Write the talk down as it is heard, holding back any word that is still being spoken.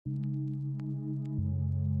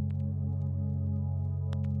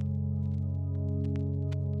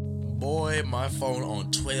Boy, my phone on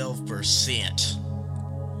 12%.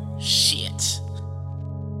 Shit.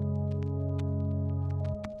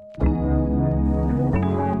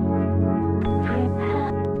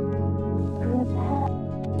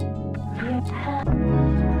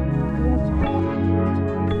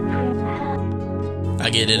 I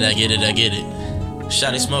get it.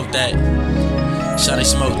 Shawty smoke that. Shawty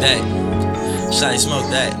smoke that. Shawty smoke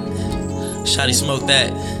that. Shawty smoke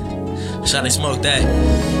that. Shawty smoke that.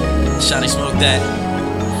 Shawty smoke that.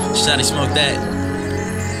 Shawty smoke that.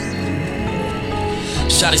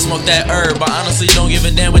 Shawty smoke that herb, but honestly don't give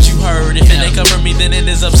a damn what you heard. If it ain't cover me, then it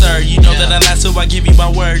is absurd. You know that I lie, so I give you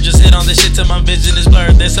my word. Just hit on this shit till my vision is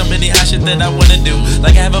blurred. There's so many hot shit that I wanna do,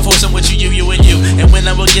 like I have a foursome with you, and you. And when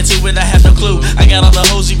I will get to it, I have no clue. I got all the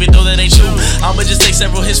hoes, even though that ain't true. I'ma just take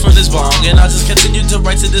several hits from this bong, and I'll just continue to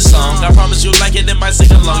write to this song. I promise you'll like it, it might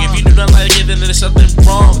sing along. If you do not like it, then there's something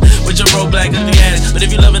wrong with your road black in the gas. But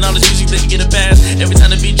if you loving all this music, then you get a pass. Every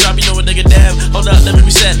time the beat drop, you know a nigga dab. Hold up, let me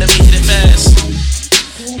reset, let me hit it fast.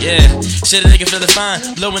 Yeah, shit a nigga feelin' fine.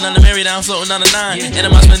 Blowing on the Mary, now I'm floating on the 9. And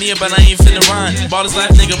I'm on my knee, but I ain't finna rhyme. Ball this life,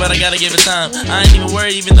 nigga, but I gotta give it time. I ain't even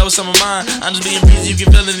worried, even though some of mine. I'm just being busy, you can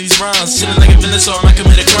feel in these rhymes. Shit like a villain, so I might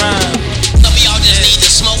commit a crime. Some of y'all just need to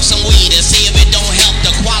smoke some weed and see if it don't help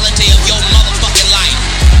the quality of your motherfucking life.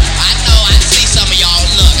 I know, I see some of y'all.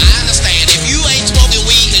 Look, I understand. If you ain't smoking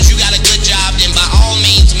weed cause you got a good job, then by all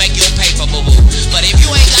means make your paper, boo-boo. But if you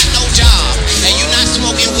ain't got no job and you not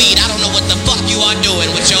smoking weed, I don't know what the fuck you are doing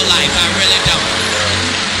with your life. I really don't.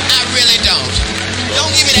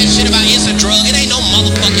 Don't give me that shit about it's a drug. It ain't no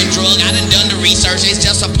motherfucking drug. I done the research. It's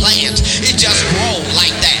just a plant. It just grows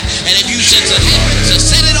like that. And if you should happen to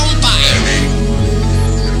set it on fire,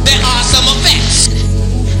 there are some effects.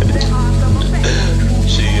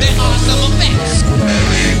 There are some effects.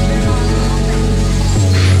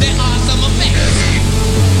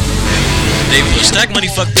 They push stack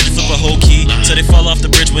money, fuck bitch, flip a whole key. So they fall off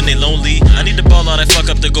the bridge when they lonely. I need the ball out, I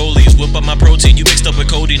fuck up the goalies. Whip up my protein, you mixed up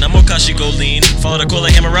with codeine. I'm Okashi go lean. Follow the call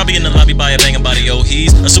like Hammurabi in the lobby by a banging body. Oh,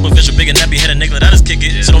 he's a superficial, big and nappy head, a nigga, I just kick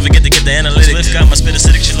it. So don't forget to get the analytics. Swift got my spit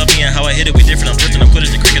acidic, she love me and how I hit it. We different, I'm drifting, I'm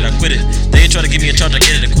quitters, the cricket, I quit it. They try to give me a charge, I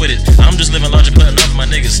get it, I quit it. I'm just living large and putting off my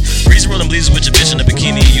niggas. Breeze rolling bleeds with your bitch in a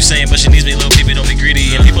bikini. You saying, but she needs me, little people, don't be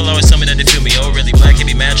greedy. And people always tell me that they feel me, oh really? Black can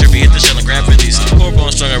be mad, trippy, hit the shell and grab release. Poor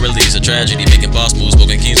bone strong, I release a tragedy, making boss moves.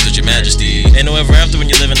 Kings with your majesty. Ain't no ever after when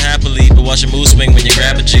you're living happily, but watch your mood swing when you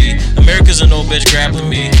grab a G. America's an old bitch grappling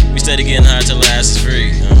me. We steady getting high till the ass is free.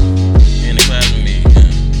 In the class with me.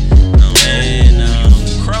 And I'm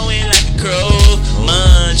crowing like a crow.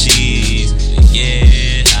 Munchies.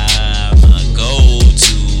 Yeah, I'm a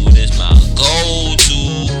go-to. This my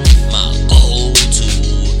go-to. My go-to.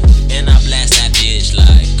 And I blast that bitch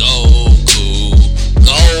like Goku.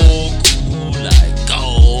 Goku. Like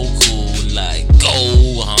Goku. Like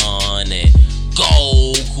Gohan and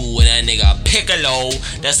Goku and that nigga Piccolo.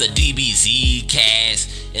 That's a DBZ cast.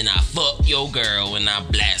 And I fuck your girl and I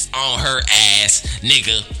blast on her ass,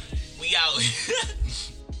 nigga.